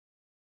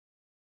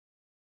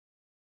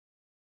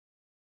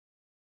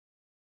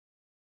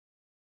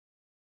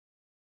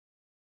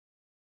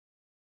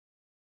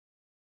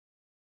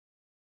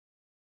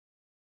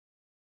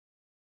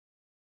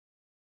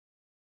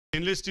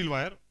stainless steel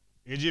wire,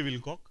 AJ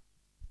Wilcock.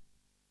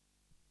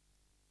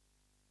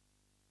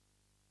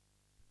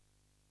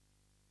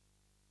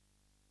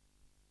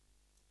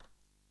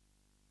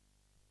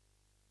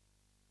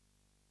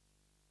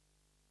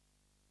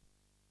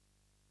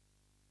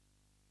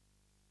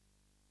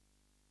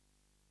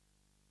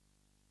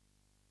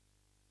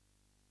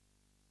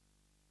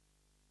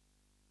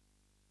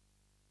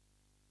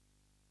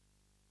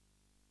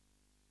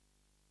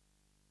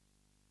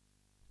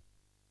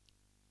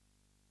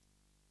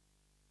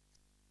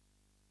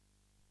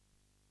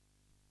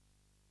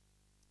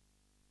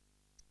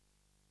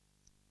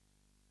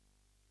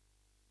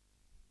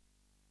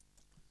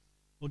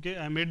 Okay,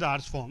 I made the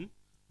arch form.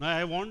 Now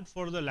I want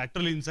for the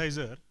lateral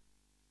incisor,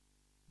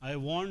 I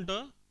want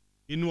a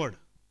inward.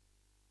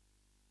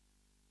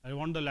 I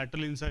want the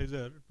lateral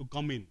incisor to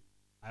come in.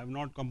 I have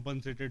not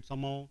compensated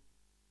somehow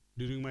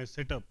during my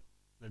setup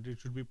that it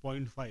should be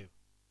 0.5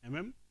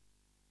 mm.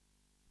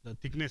 The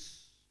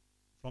thickness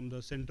from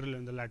the central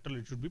and the lateral,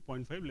 it should be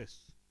 0.5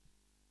 less.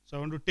 So I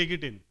want to take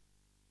it in.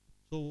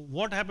 So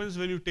what happens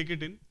when you take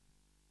it in?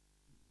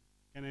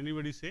 Can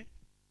anybody say?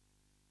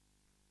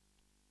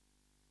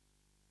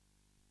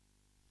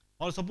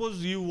 Or suppose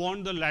you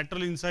want the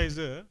lateral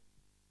incisor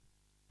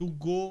to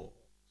go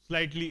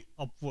slightly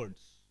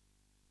upwards,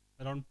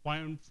 around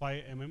 0.5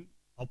 mm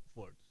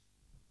upwards.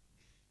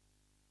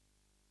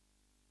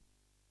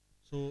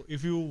 So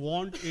if you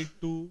want it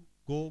to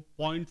go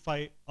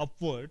 0.5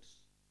 upwards,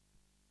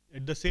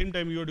 at the same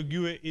time you have to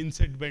give an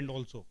inset bend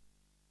also.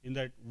 In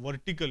that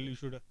vertical, you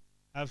should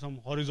have some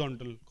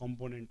horizontal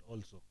component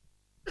also.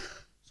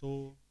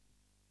 So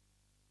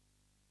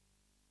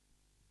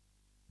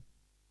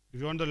if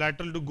you want the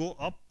lateral to go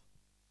up,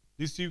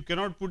 this you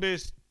cannot put a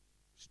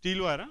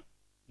steel wire,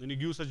 then you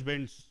give such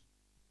bends.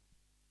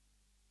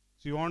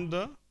 So you want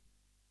the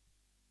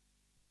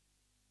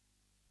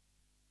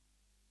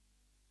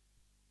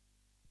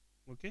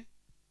okay.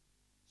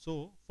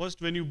 So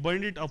first when you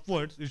bend it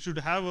upwards, it should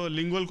have a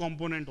lingual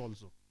component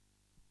also.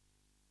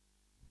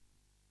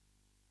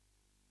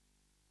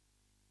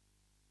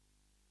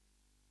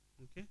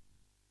 Okay.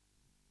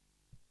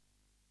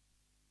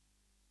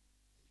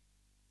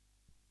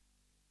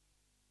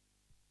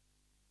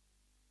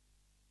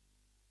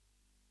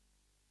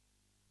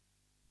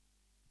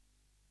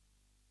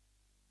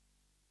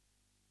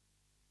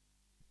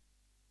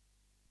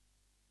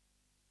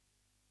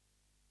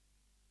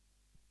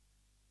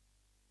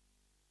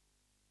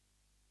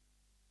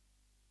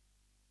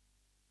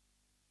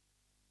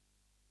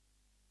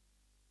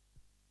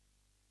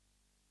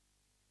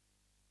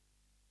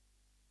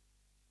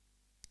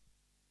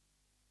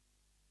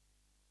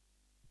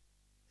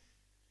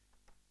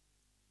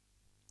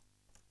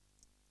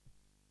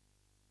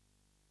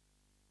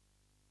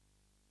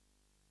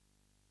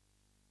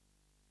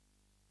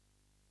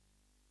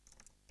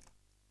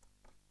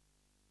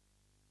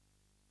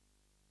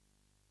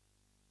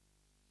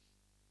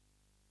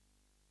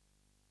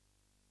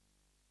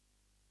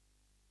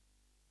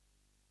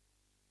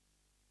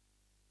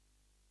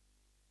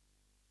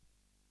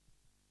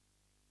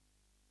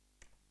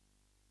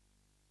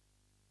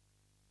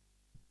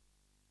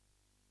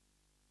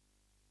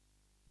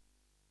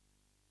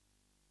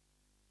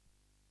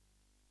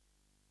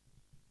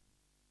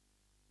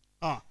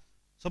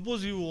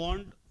 Suppose you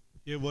want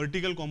a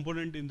vertical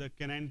component in the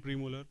canine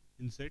premolar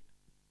inset.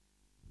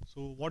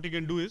 So what you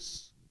can do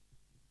is,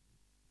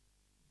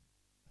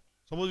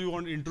 suppose you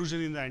want intrusion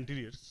in the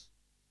anteriors.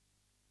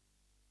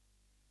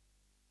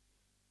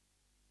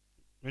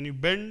 When you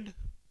bend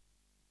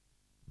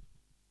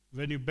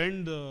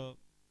the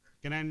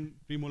canine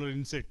premolar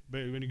inset,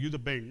 when you give the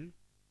bend,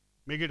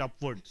 make it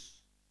upwards.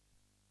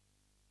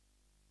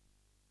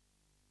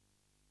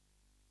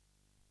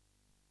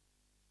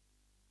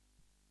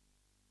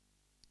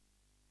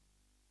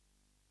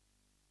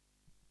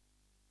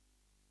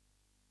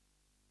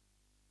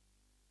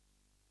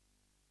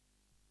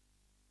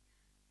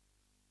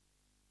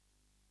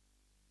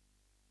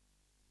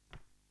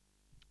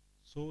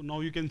 So now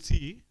you can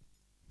see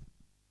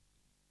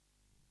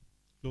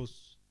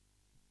close.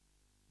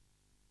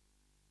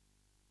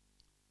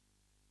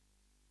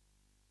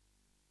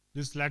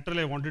 This lateral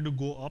I wanted to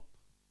go up,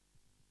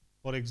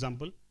 for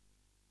example.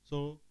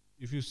 So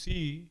if you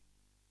see,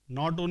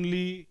 not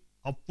only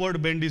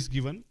upward bend is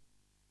given,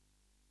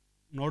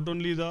 not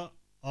only the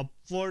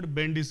upward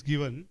bend is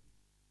given,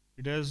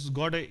 it has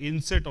got an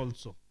inset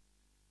also.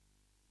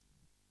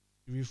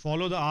 If you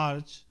follow the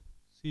arch,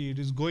 see it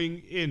is going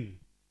in.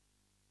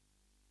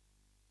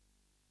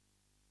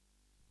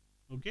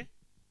 Okay,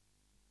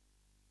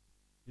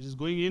 it is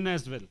going in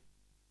as well.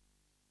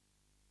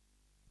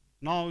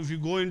 Now if you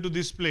go into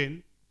this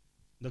plane,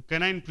 the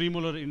canine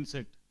premolar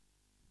inset,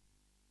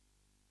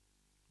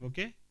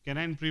 okay,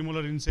 canine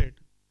premolar inset,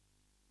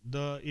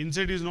 the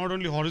inset is not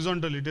only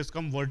horizontal, it has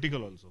come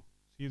vertical also.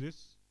 See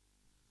this?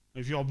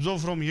 If you observe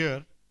from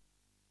here,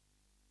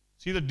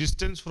 see the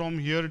distance from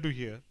here to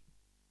here.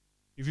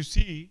 If you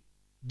see,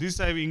 this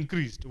I have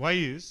increased. Why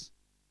is?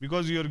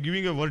 Because you are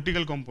giving a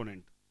vertical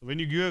component. When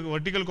you give a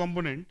vertical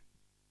component,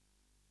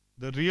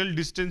 the real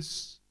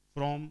distance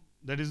from,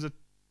 that is the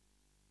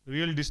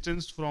real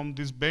distance from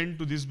this bend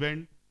to this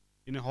bend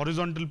in a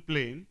horizontal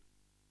plane,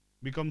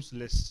 becomes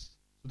less.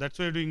 So that's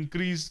why you have to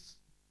increase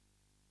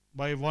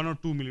by 1 or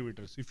 2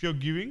 millimeters if you're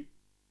giving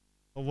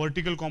a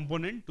vertical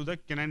component to the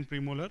canine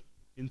premolar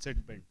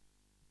inset bend.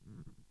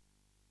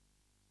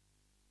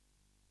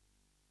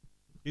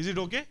 Is it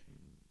okay?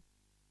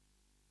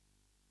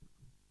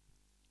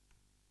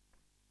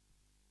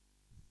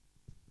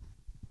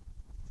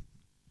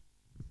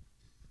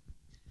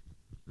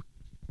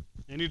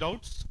 Any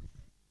doubts?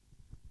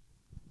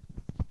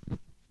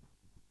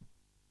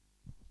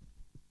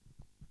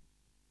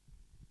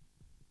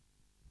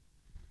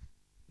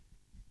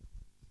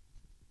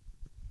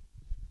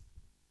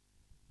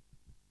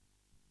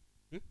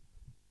 Hmm?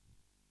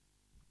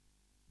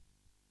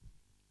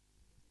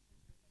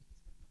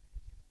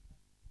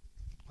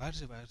 बाहर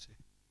से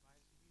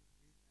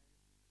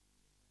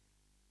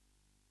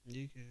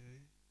ठीक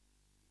है